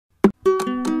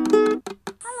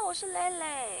我是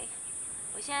Lele，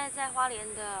我现在在花莲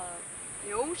的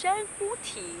牛山湖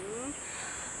亭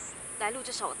来录这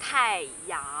首《太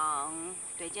阳》。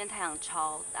对，今天太阳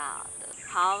超大的。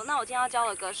好，那我今天要教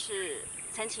的歌是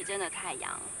陈绮贞的《太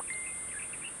阳》。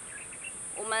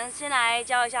我们先来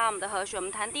教一下我们的和弦，我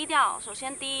们弹低调，首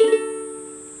先低，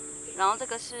然后这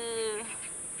个是，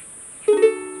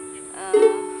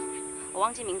我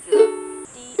忘记名字了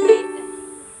 ，D A，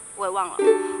 我也忘了。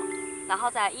然后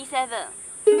再 E7，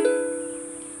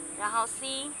 然后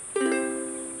C，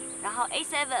 然后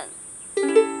A7，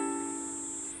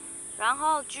 然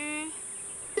后 G，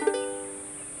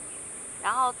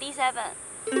 然后 D7，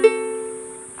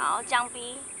 然后降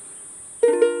B，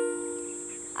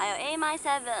 还有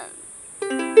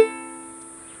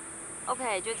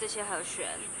Am7。OK， 就这些和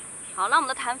弦。好，那我们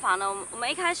的弹法呢？我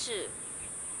们一开始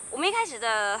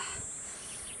的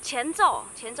前奏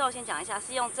先讲一下，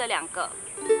是用这两个。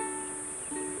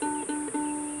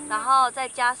然后再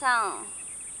加上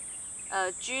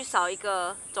G 少一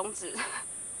个中指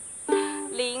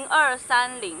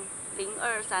，0230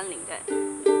对。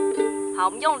好，我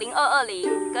们用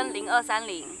0220跟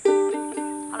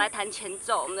0230，好来弹前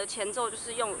奏。我们的前奏就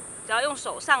是只要用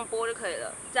手上拨就可以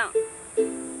了，这样。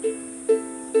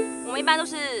我们一般都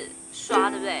是刷，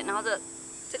对不对？然后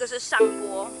这个是上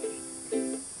拨。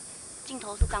镜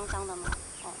头是脏脏的吗？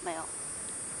哦，没有。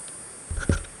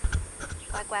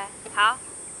乖乖，好。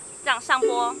这样上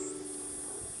拨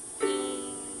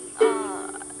，1、2、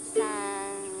3、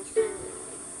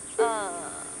4，2、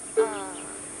2、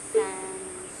3、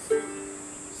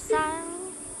4，3、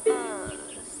2、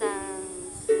3、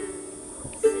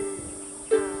4，4、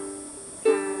2、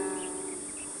3。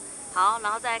好，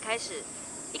然后再开始，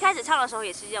一开始唱的时候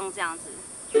也是用这样子。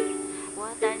我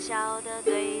胆小的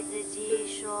对自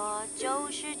己说，就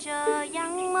是这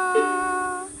样吗？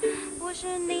我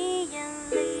是你眼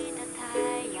里的太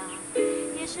阳，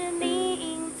也是你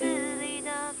影子里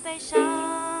的悲伤。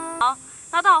好，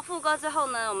那到副歌之后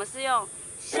呢，我们是用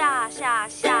下下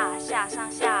下下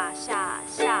上下下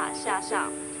下下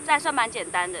上，这还算蛮简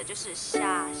单的，就是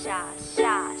下下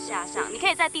下下上。你可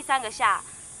以在第三个下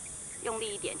用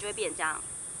力一点，就会变这样，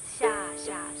下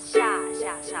下下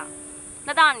下上。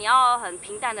那当然你要很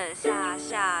平淡的下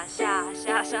下下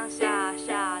下上下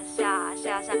下下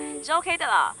下上，你是 OK 的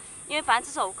了。因为反正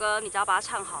这首歌你只要把它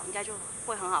唱好，应该就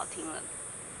会很好听了。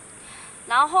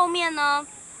然后后面呢，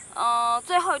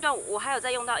最后一段我还有再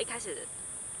用到一开始，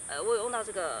我有用到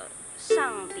这个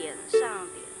上点上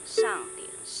点上点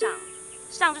上，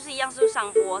上就是一样是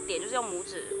上拨，点就是用拇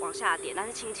指往下点，但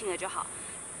是轻轻的就好。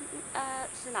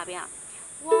是哪边啊？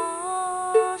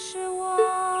我是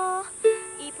我，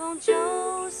一捧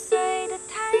就碎的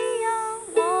太阳，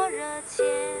我热切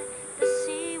的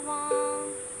希望。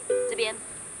这边。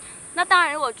那当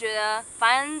然，如果觉得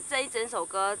反正这一整首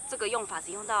歌这个用法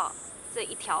只用到这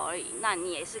一条而已，那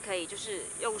你也是可以就是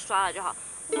用刷了就好。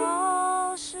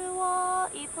我是我，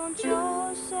一捧就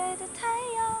碎的太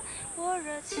阳，我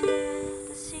热切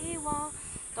的希望，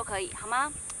都可以，好吗？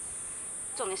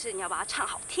重点是你要把它唱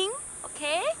好听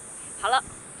 ，OK？ 好了，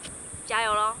加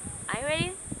油咯 ！Are you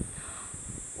ready?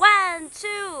 1,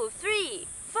 2, 3,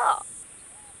 4。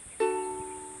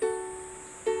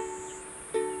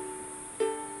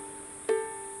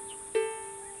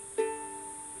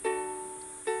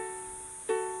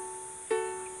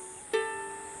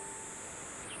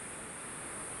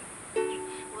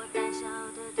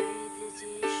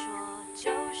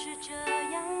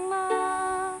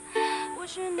我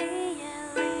是你眼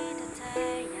里的太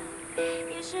阳，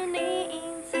也是你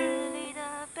影子里的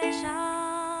悲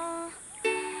伤。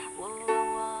我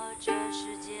问我这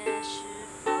世界是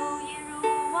否一如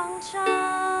往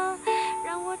常，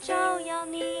让我照耀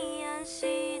你安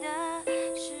息的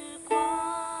时光。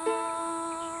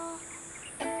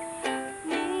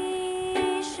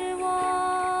你是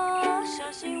我小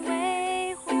心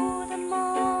维护的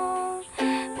梦，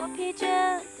我疲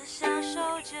倦地享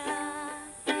受着。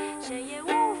谁也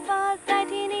无法代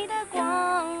替你的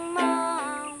光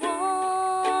芒。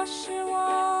我是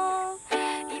我，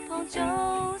一捧就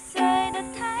碎的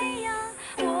太阳，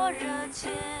我热切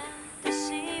的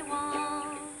希望，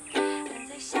能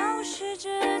在消失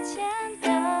之前得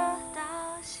到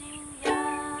信仰。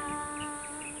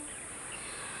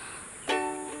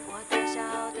我胆小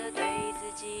的对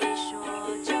自己说，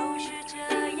就是这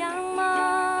样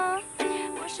吗？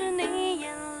我是你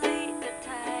眼里的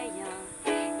太阳，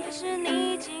是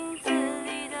你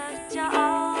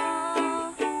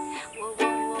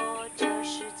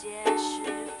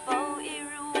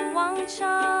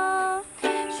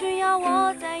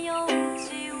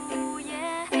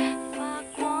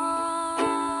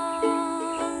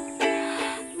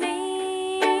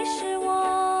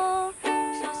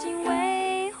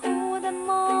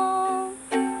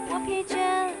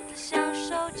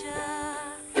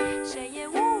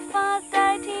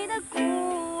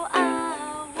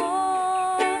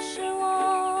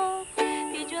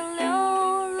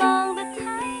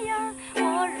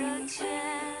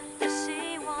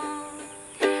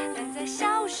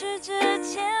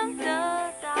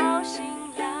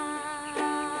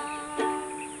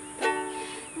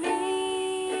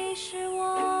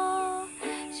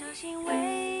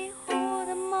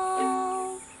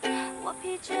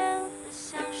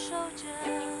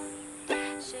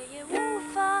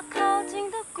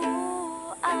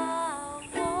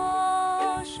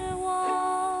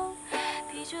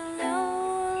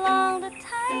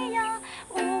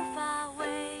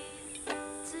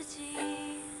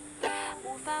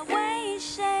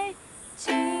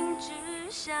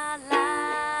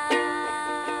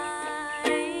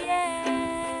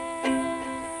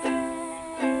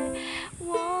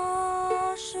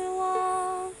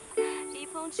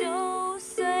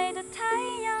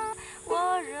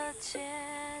切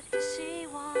的希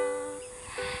望，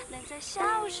能在消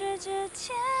失之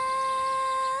前。